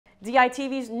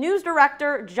DITV's news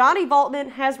director, Johnny Valtman,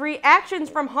 has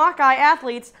reactions from Hawkeye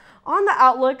athletes on the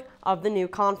outlook of the new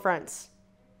conference.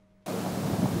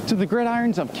 To the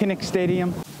gridirons of Kinnick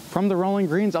Stadium, from the rolling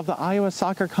greens of the Iowa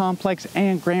Soccer Complex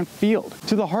and Grant Field,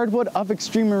 to the hardwood of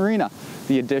Extreme Arena,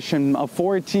 the addition of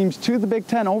 4 teams to the Big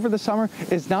Ten over the summer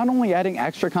is not only adding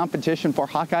extra competition for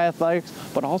Hawkeye athletics,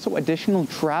 but also additional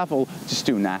travel to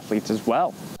student athletes as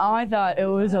well. I thought it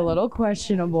was a little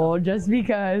questionable just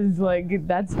because,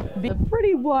 that's a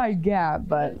pretty wide gap,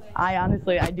 but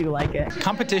I do like it.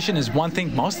 Competition is one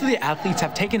thing most of the athletes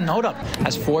have taken note of,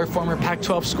 as 4 former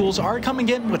Pac-12 schools are coming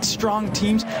in with strong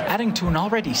teams, adding to an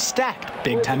already stacked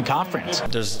Big Ten conference.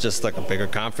 There's just a bigger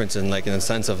conference, and in the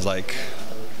sense of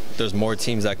there's more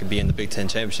teams that could be in the Big Ten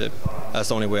championship. That's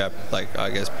the only way I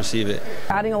guess perceive it.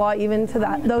 Adding a lot even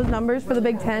to those numbers for the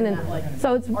Big Ten, and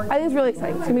so I think it's really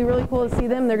exciting. It's gonna be really cool to see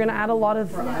them. They're gonna add a lot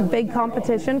of big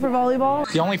competition for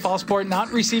volleyball. The only fall sport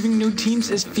not receiving new teams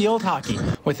is field hockey.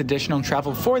 With additional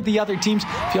travel for the other teams,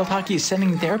 field hockey is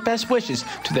sending their best wishes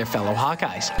to their fellow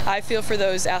Hawkeyes. I feel for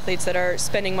those athletes that are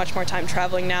spending much more time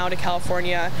traveling now to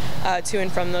California, to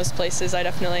and from those places.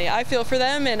 I feel for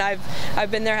them, and I've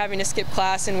been there having to skip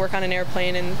class and work on an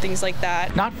airplane and things like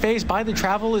that. Not fazed by the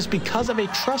travel is because of a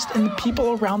trust in the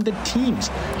people around the teams,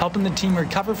 helping the team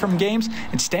recover from games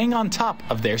and staying on top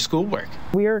of their schoolwork.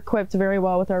 We are equipped very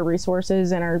well with our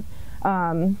resources and our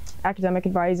academic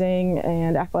advising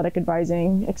and athletic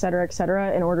advising, et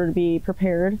cetera, in order to be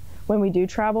prepared when we do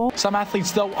travel. Some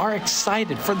athletes, though, are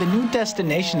excited for the new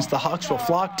destinations the Hawks will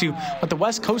flock to, with the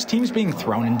West Coast teams being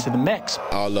thrown into the mix.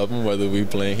 I love them, whether we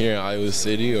playing here in Iowa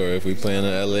City or if we playing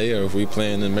in LA or if we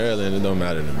playing in Maryland. It don't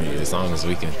matter to me, as long as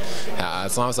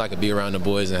I can be around the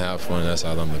boys and have fun. That's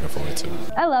all I'm looking forward to.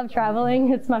 I love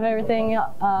traveling. It's my favorite thing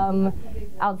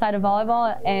outside of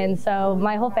volleyball, and so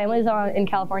my whole family's in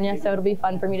California, so it'll be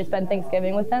fun for me to spend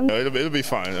Thanksgiving with them. It'll be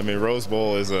fun. I mean, Rose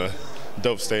Bowl is a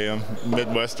dope stadium.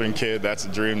 Midwestern kid, that's a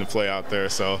dream to play out there,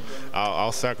 so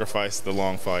I'll sacrifice the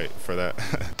long fight for that.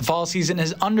 The fall season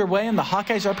is underway, and the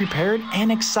Hawkeyes are prepared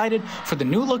and excited for the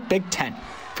new look Big Ten.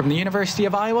 From the University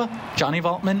of Iowa, Johnny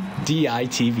Valtman,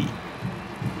 DITV.